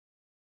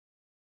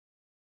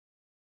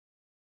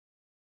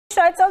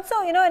It's also,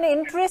 an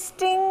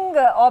interesting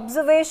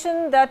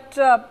observation that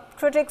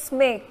critics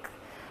make,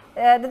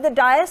 that the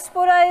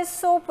diaspora is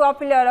so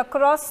popular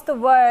across the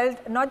world,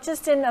 not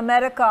just in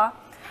America,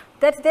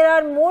 that there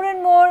are more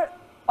and more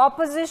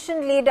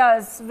opposition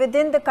leaders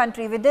within the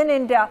country, within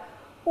India,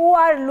 who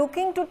are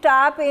looking to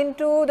tap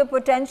into the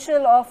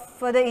potential of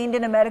the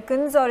Indian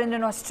Americans or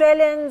Indian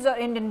Australians or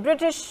Indian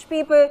British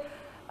people.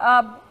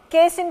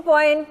 Case in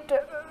point,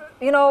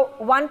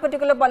 one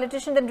particular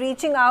politician then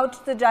reaching out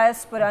to the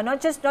diaspora,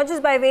 not just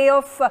by way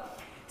of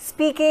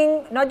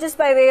speaking, not just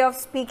by way of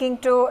speaking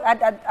to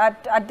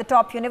at the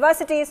top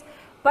universities,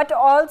 but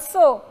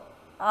also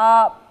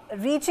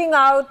reaching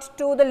out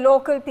to the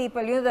local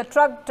people, the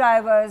truck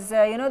drivers,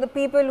 the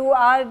people who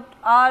are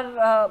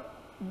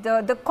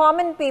the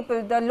common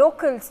people, the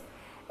locals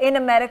in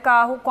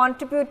America who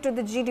contribute to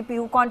the GDP,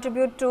 who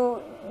contribute to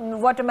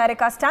what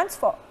America stands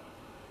for.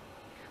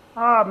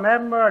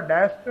 Ma'am,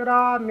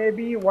 diaspora may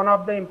be one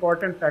of the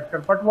important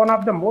factors, but one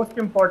of the most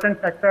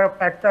important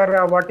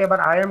factor whatever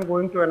I am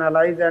going to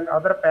analyze and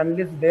other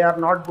panelists, they are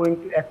not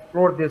going to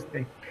explore this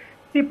thing.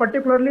 See,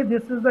 particularly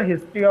this is the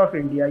history of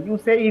India. You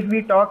say if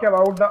we talk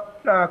about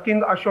the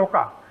King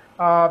Ashoka,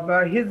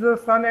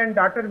 his son and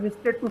daughter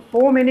visited to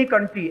so many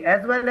countries,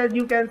 as well as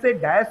you can say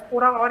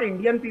diaspora or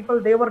Indian people,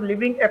 they were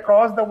living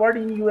across the world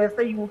in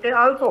USA, UK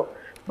also.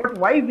 But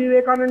why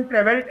Vivekananda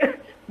traveled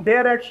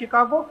there at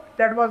Chicago?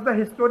 That was the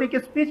historic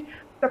speech.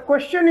 The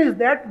question is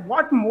that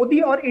what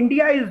Modi or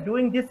India is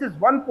doing, this is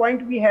one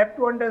point we have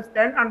to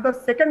understand. And the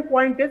second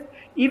point is,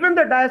 even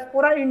the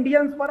diaspora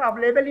Indians were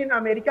available in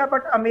America,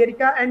 but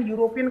America and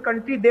European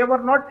countries, they were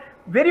not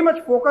very much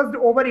focused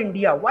over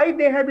India. Why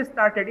they have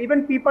started,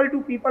 even people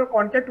to people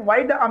contact,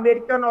 why the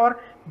American or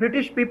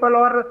British people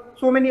or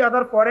so many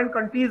other foreign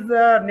countries,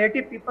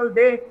 native people,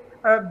 they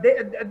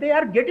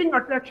are getting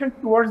attraction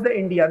towards the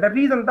India. The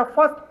reason, the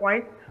first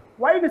point,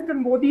 why Mr.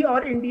 Modi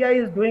or India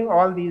is doing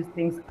all these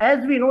things.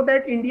 As we know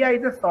that India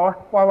is a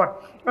soft power.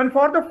 And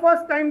for the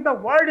first time, the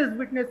world is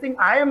witnessing,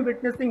 I am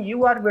witnessing,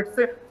 you are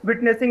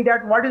witnessing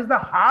that what is the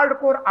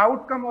hardcore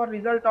outcome or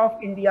result of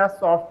India's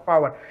soft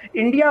power.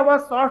 India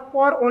was soft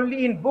power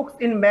only in books,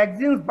 in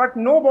magazines, but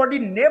nobody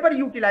never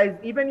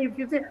utilized. Even if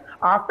you say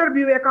after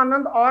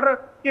Vivekananda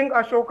or King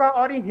Ashoka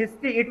or in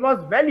history, it was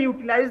well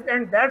utilized,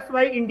 and that's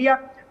why India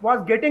was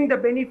getting the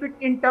benefit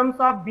in terms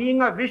of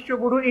being a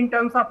Vishwaguru, in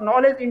terms of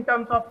knowledge, in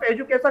terms of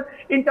education,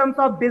 in terms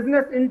of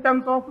business, in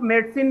terms of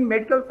medicine,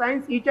 medical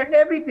science, each and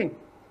everything.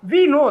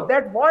 We know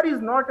that war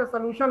is not a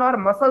solution, or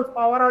muscle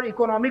power or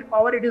economic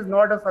power, it is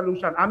not a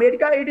solution.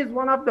 America, it is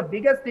one of the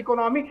biggest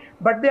economy,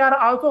 but they are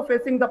also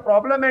facing the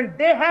problem, and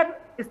they have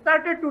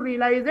started to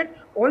realize it.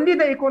 Only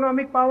the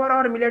economic power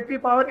or military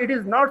power, it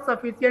is not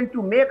sufficient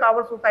to make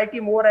our society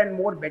more and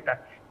more better.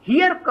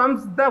 Here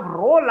comes the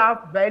role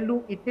of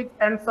value, ethics,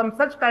 and some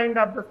such kind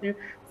of the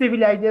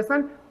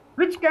civilization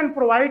which can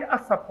provide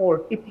a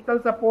support,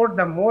 ethical support,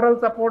 the moral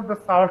support, the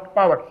soft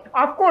power.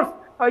 Of course,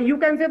 you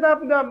can say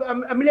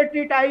the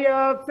military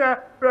tie-ups,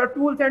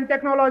 tools and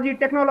technology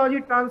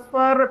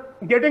transfer,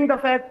 getting the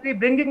factory,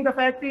 bringing the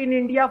factory in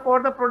India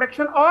for the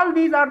production, all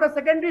these are the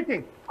secondary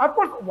things. Of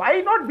course, why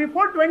not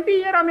before 20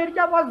 years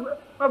America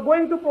was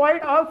going to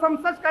provide all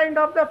some such kind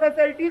of the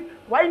facilities?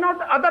 Why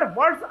not other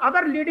worlds,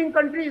 other leading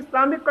countries,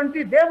 Islamic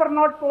countries, they were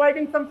not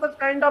providing some such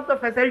kind of the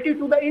facility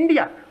to the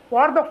India?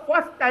 For the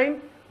first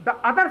time, the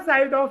other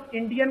side of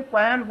Indian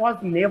coin was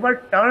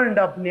never turned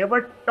up,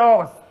 never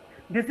tossed.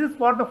 This is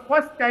for the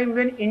first time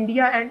when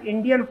India and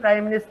Indian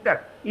Prime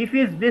Minister, if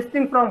he is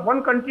visiting from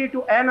one country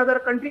to another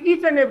country,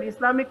 each and every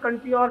Islamic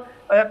country or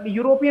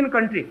European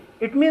country,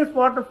 it means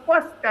for the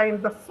first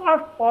time the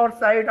soft power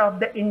side of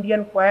the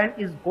Indian coin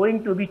is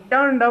going to be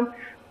turned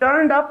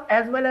up,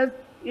 as well as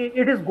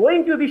it is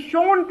going to be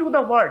shown to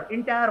the world,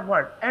 entire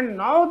world. And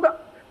now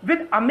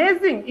it's an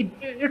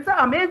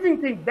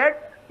amazing thing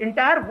that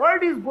entire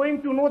world is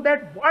going to know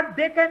that what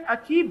they can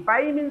achieve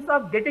by means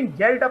of getting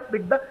gelled up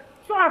with the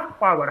soft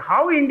power.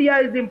 How India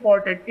is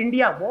important.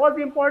 India was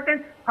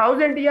important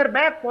 1,000 years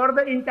back for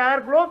the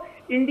entire globe.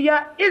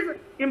 India is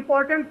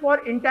important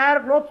for entire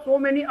globe, so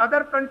many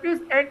other countries,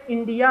 and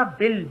India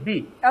will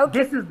be. Okay.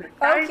 This is the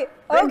time.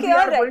 Okay,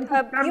 all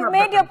right. You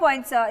made your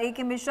point, sir.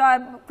 A.K.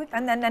 Mishra,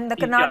 and the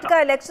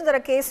Karnataka elections are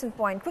a case in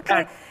point.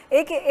 Quickly,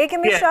 A.K.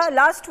 Mishra,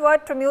 last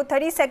word from you,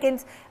 30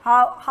 seconds.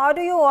 How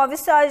do you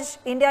envisage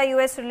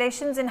India-US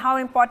relations, and how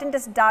important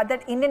is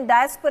that Indian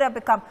diaspora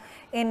become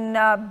in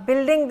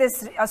building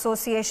this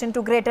association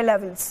to greater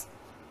levels?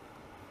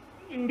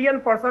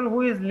 Indian person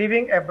who is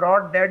living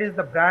abroad, that is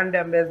the brand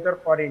ambassador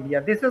for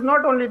India. This is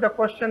not only the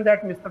question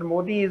that Mr.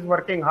 Modi is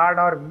working hard,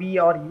 or we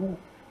or you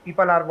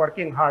people are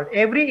working hard.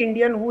 Every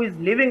Indian who is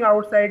living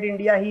outside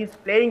India, he is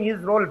playing his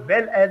role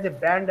well as a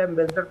brand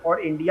ambassador for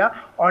India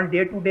on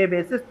day-to-day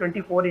basis,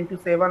 24 into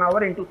 7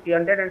 hours into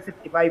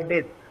 365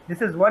 days.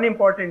 This is one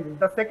important thing.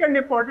 The second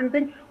important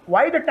thing,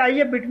 why the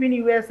tie-up between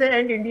USA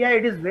and India,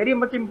 it is very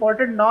much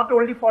important, not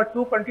only for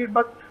two countries,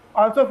 but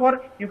also for,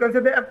 you can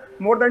say,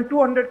 more than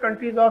 200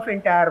 countries of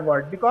entire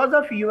world. Because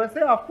of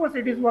USA, of course,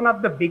 it is one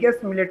of the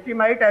biggest military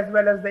might as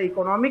well as the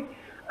economic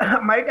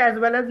might as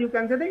well as you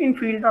can say in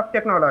field of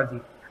technology.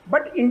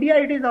 But India,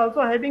 it is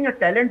also having a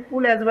talent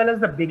pool as well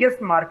as the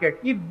biggest market.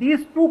 If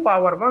these two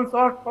power, one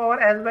soft power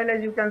as well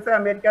as you can say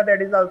America,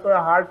 that is also a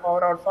hard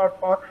power or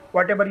soft power,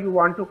 whatever you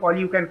want to call,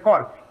 you can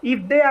call.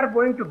 If they are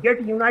going to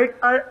get united,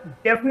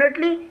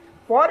 definitely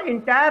for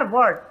entire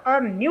world, a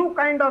new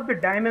kind of the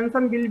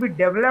dimension will be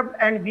developed,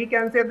 and we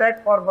can say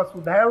that for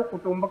Vasudhaiva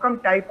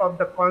Kutumbakam type of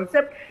the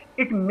concept,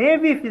 it may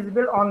be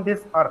feasible on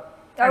this earth.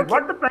 Okay. And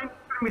what the Prime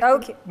Minister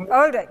Okay,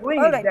 all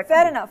right,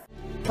 fair enough.